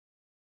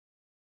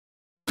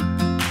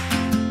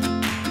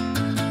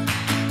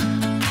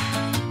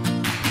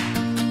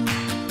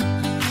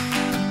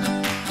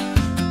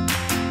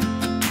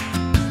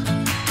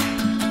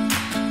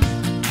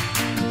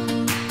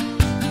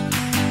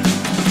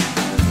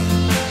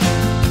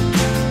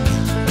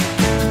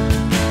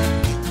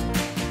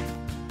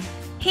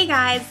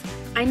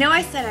I know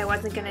I said I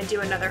wasn't going to do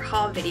another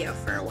haul video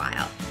for a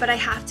while, but I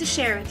have to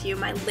share with you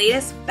my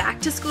latest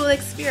back-to-school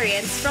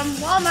experience from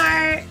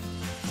Walmart.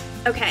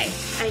 Okay,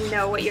 I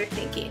know what you're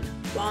thinking.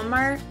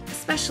 Walmart,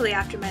 especially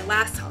after my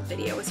last haul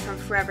video was from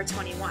Forever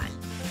 21.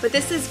 But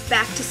this is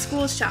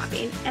back-to-school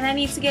shopping, and I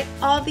need to get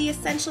all the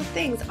essential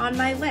things on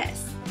my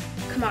list.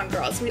 Come on,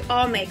 girls, we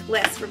all make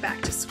lists for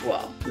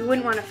back-to-school. We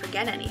wouldn't want to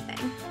forget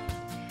anything.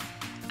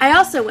 I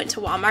also went to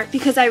Walmart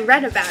because I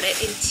read about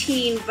it in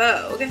Teen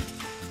Vogue,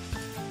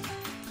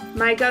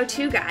 my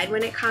go-to guide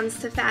when it comes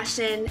to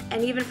fashion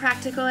and even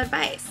practical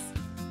advice.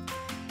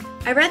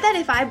 I read that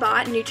if I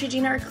bought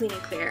Neutrogena or Clean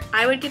 & Clear,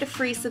 I would get a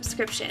free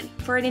subscription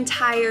for an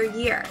entire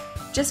year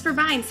just for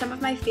buying some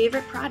of my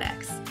favorite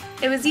products.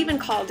 It was even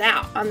called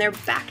out on their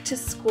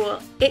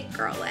back-to-school It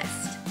Girl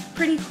list.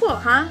 Pretty cool,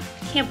 huh?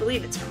 Can't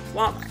believe it's from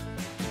Walmart.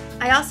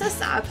 I also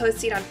saw a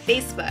posting on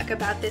Facebook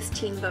about this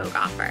Teen Vogue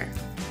offer.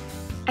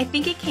 I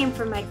think it came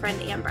from my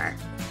friend Amber.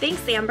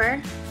 Thanks,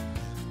 Amber.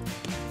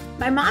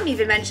 My mom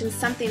even mentioned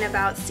something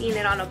about seeing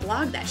it on a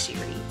blog that she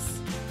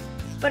reads.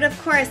 But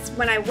of course,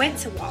 when I went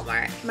to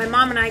Walmart, my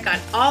mom and I got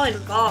all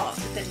involved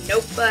with the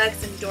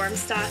notebooks and dorm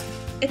stuff.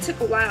 It took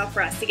a while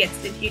for us to get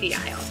to the beauty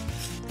aisle.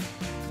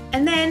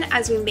 And then,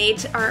 as we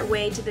made our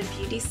way to the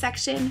beauty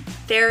section,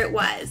 there it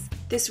was,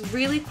 this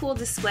really cool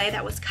display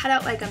that was cut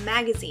out like a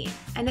magazine,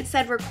 and it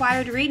said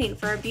required reading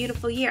for a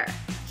beautiful year.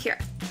 Here.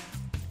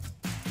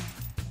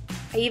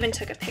 I even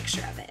took a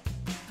picture of it.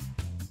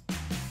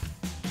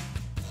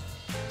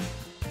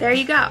 There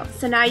you go.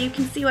 So now you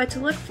can see what to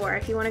look for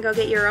if you want to go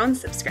get your own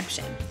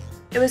subscription.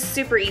 It was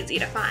super easy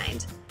to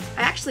find.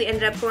 I actually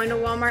ended up going to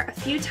Walmart a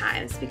few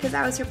times because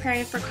I was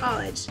preparing for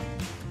college.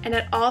 And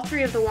at all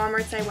 3 of the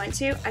Walmarts I went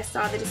to, I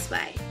saw the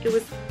display. It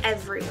was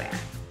everywhere.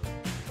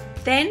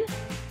 Then,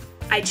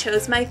 I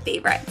chose my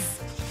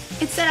favorites.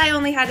 It said I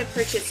only had to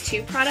purchase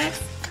 2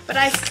 products, but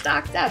I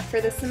stocked up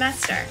for the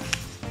semester.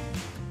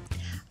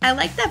 I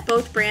like that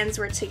both brands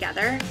were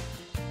together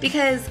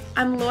because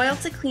I'm loyal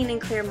to Clean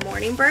 & Clear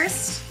Morning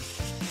Burst.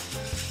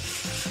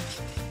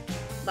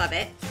 Love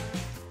it.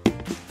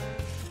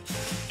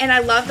 And I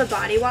love the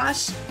body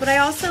wash, but I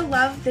also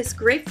love this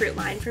grapefruit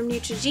line from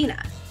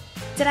Neutrogena.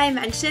 Did I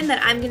mention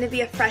that I'm going to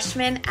be a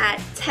freshman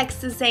at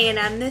Texas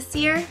A&M this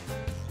year?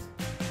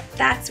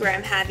 That's where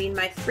I'm having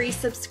my free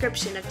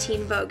subscription of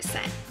Teen Vogue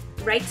sent,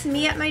 right to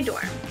me at my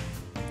dorm.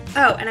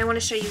 Oh, and I want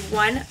to show you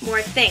one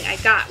more thing I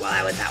got while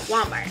I was at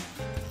Walmart.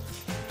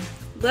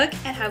 Look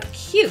at how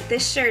cute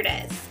this shirt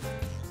is.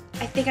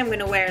 I think I'm going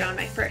to wear it on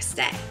my first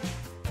day.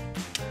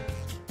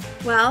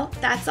 Well,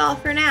 that's all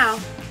for now.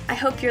 I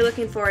hope you're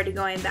looking forward to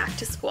going back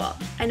to school.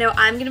 I know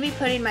I'm going to be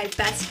putting my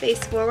best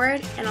face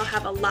forward, and I'll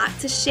have a lot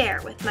to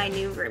share with my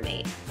new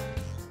roommate.